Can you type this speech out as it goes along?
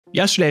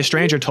Yesterday, a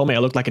stranger told me I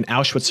looked like an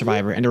Auschwitz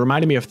survivor, and it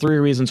reminded me of 3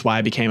 reasons why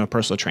I became a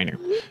personal trainer.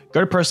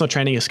 Good personal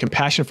training is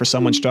compassion for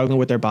someone struggling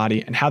with their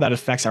body and how that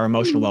affects our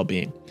emotional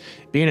well-being.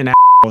 Being an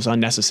was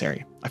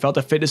unnecessary. I felt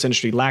the fitness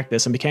industry lacked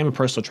this and became a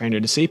personal trainer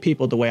to see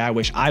people the way I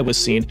wish I was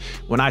seen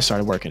when I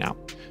started working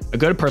out. A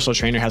good personal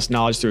trainer has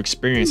knowledge through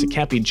experience and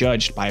can't be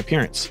judged by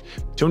appearance.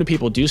 Too many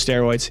people do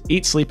steroids,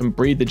 eat, sleep, and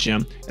breathe the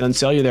gym, and then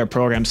sell you their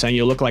program saying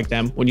you'll look like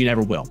them when you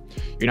never will.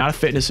 You're not a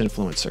fitness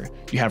influencer.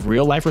 You have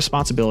real life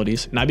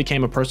responsibilities, and I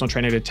became a personal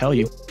trainer to tell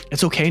you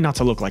it's okay not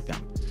to look like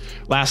them.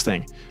 Last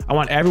thing, I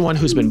want everyone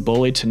who's been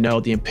bullied to know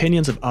the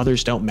opinions of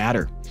others don't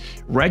matter.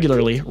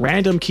 Regularly,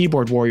 random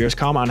keyboard warriors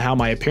comment on how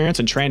my appearance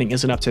and training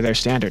isn't up to their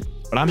standard,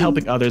 but I'm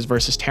helping others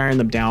versus tearing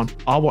them down,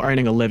 all while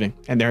earning a living,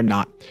 and they're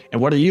not.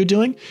 And what are you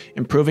doing?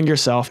 Improving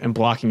yourself and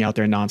blocking out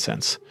their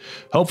nonsense.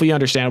 Hopefully you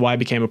understand why I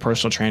became a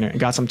personal trainer and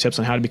got some tips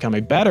on how to become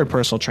a better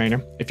personal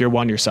trainer if you're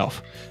one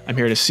yourself. I'm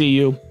here to see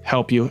you,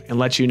 help you, and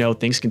let you know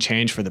things can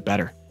change for the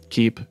better.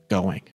 Keep going.